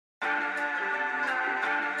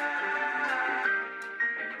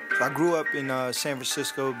I grew up in San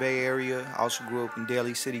Francisco Bay Area. I also grew up in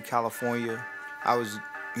Daly City, California. I was,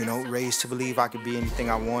 raised to believe I could be anything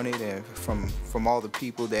I wanted, and from all the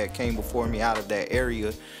people that came before me out of that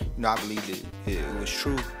area, I believed it was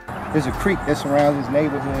true. There's a creek that surrounds this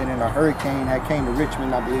neighborhood, and a hurricane that came to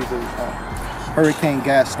Richmond. I believe it was Hurricane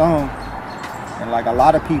Gaston, and like a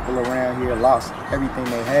lot of people around here lost everything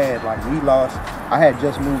they had. Like we lost. I had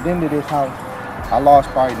just moved into this house. I lost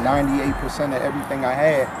probably 98% of everything I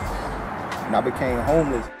had, and I became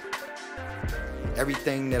homeless.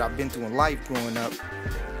 Everything that I've been through in life growing up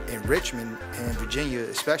in Richmond and Virginia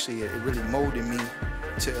especially, it really molded me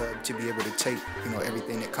to be able to take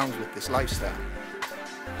everything that comes with this lifestyle.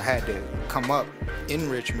 I had to come up in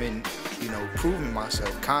Richmond, proving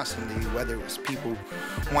myself constantly, whether it was people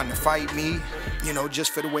wanting to fight me,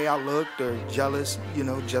 just for the way I looked, or jealous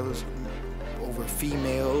over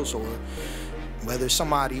females, or whether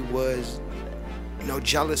somebody was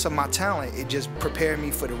jealous of my talent. It just prepared me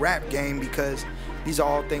for the rap game, because these are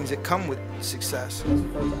all things that come with success. That's the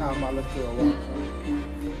first album I listened to a lot.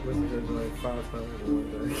 Listened to it like 5 times in one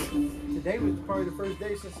day. Today was probably the first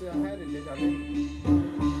day since I had it, I think.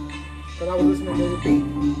 Because I was listening to the beat.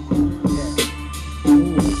 Yeah.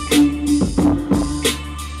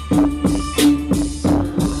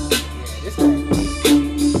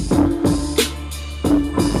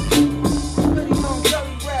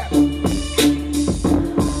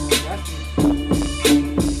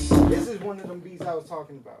 I was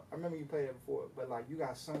talking about. I remember you played it before, but like you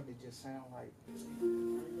got something that just sound like.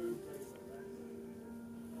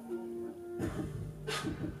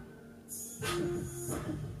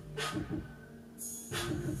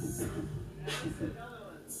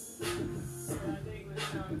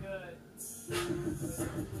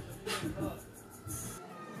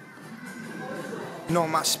 In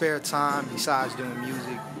my spare time, besides doing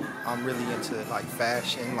music, I'm really into like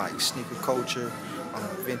fashion, like sneaker culture,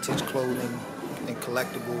 vintage clothing, and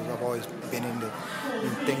collectibles. I've always been into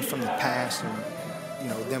things from the past,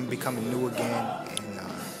 and them becoming new again. And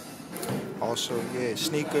also,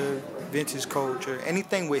 sneaker, vintage culture,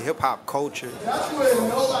 anything with hip hop culture. That's when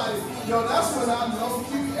nobody, that's when I know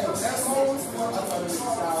you at that moment.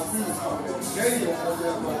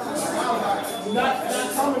 Not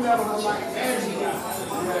coming out of like Angie. Yeah.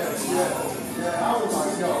 I was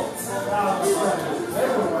like, they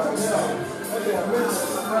were like,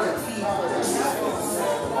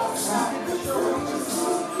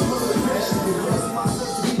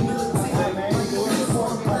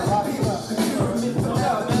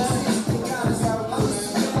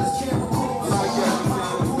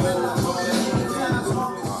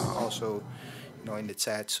 also, into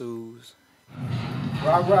tattoos.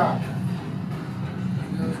 Rock.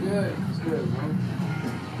 That's good. It's good, bro.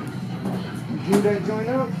 You drew that joint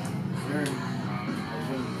up? Sure.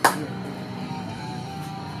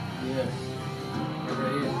 Yeah.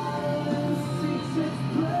 Right here.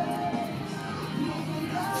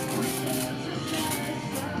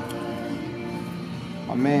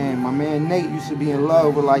 My man Nate used to be in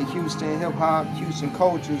love with like Houston hip hop, Houston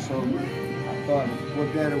culture, so I thought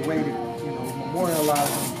what better way to memorialize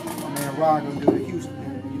him. My man Rod gonna do the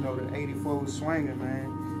Houston, the 84 swanger, man.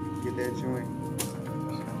 Get that joint.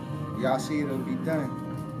 Y'all see it'll be done.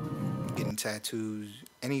 Getting tattoos,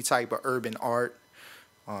 any type of urban art.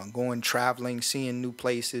 Going traveling, seeing new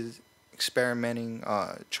places, experimenting,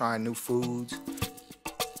 trying new foods.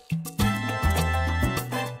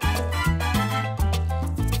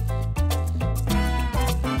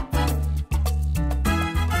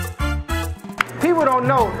 People don't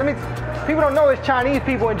know. People don't know it's Chinese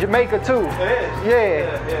people in Jamaica too. It is.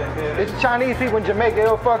 Yeah. It's Chinese people in Jamaica.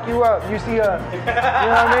 It'll fuck you up. You see, you know what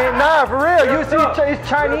I mean? Nah, for real. You see, it's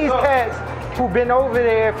Chinese cats who've been over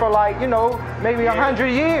there for like, maybe 100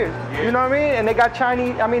 years. Yeah. You know what I mean? And they got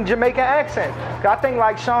Jamaican accents. I think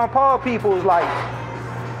like Sean Paul people is like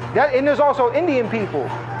that, and there's also Indian people.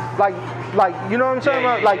 Like you know what I'm saying?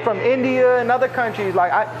 Yeah. Like from India and other countries.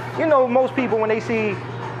 Like most people when they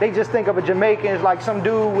just think of a Jamaican as like some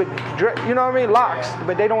dude with, locks. Yeah.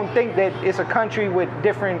 But they don't think that it's a country with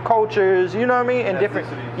different cultures, and different,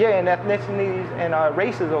 and ethnicities and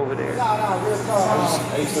races over there.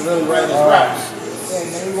 I used to really write his raps. Yeah,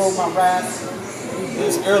 man, he wrote my raps.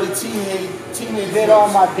 His early teenage. Did all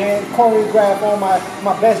my dance, choreographed all my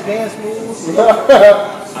best dance moves.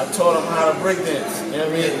 I taught him how to break dance.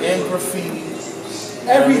 And graffiti.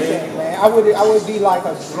 Everything, man. I would be like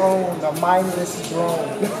a drone, a mindless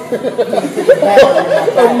drone. He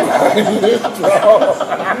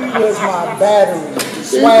was my battery.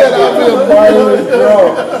 said I've been violent,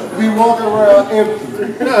 bro. Be walking around empty.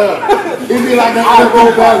 It be like an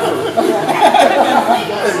empty vessel.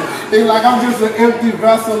 It like I'm just an empty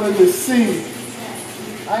vessel in the sea.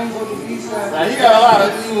 I ain't go to the east side. Now, he got a lot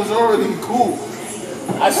of, he was already cool.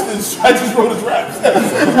 I just wrote his raps. I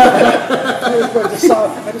just put the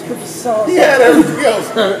sauce. He had everything else.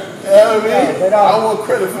 You know what I mean? I want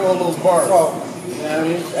credit for all those bars. You know what I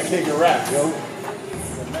mean? That kid can rap, yo.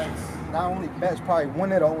 Not only, that's probably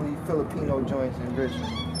one of the only Filipino joints in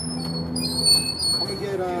Richmond. We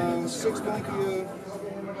get 6 monkey.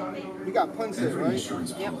 We got punches, right?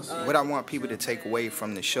 Yep. What I want people to take away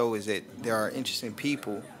from the show is that there are interesting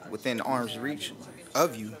people within arm's reach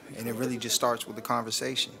of you, and it really just starts with the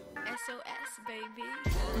conversation. SOS, baby.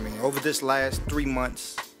 I mean, over this last 3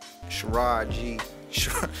 months, Sherrod G,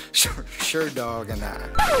 Sure Dog, and I.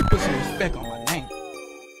 Put some respect on my name.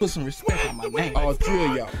 Put some respect on my name. All 3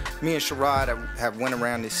 of y'all. Me and Sherrod have went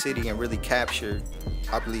around this city and really captured,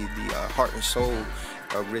 I believe, the heart and soul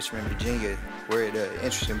of Richmond, Virginia. We're at an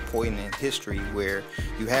interesting point in history where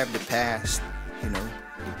you have the past, you know,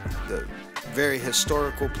 the very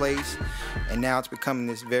historical place, and now it's becoming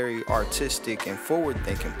this very artistic and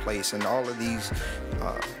forward-thinking place, and all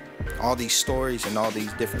these stories and all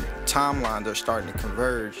these different timelines are starting to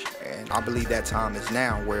converge, and I believe that time is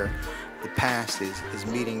now where the past is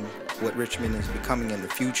meeting what Richmond is becoming in the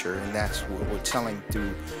future, and that's what we're telling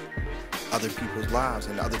through other people's lives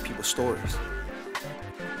and other people's stories.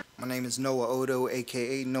 My name is Noah Odo,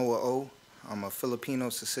 aka Noah O. I'm a Filipino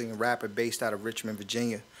Sicilian rapper based out of Richmond,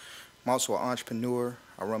 Virginia. I'm also an entrepreneur.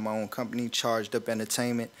 I run my own company, Charged Up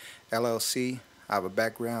Entertainment, LLC. I have a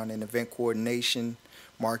background in event coordination,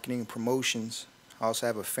 marketing, and promotions. I also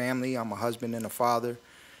have a family. I'm a husband and a father.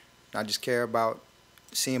 I just care about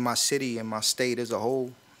seeing my city and my state as a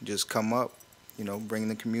whole just come up, you know, bringing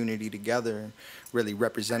the community together and really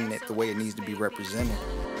representing it the way it needs to be represented.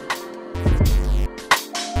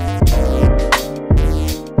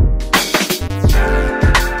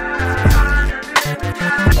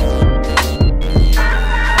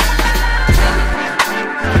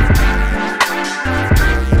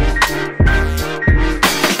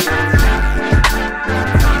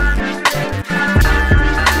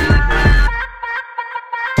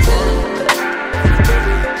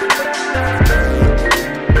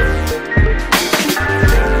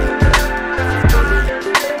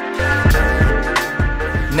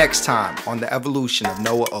 Next time on The Evolution of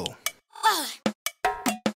Noah O.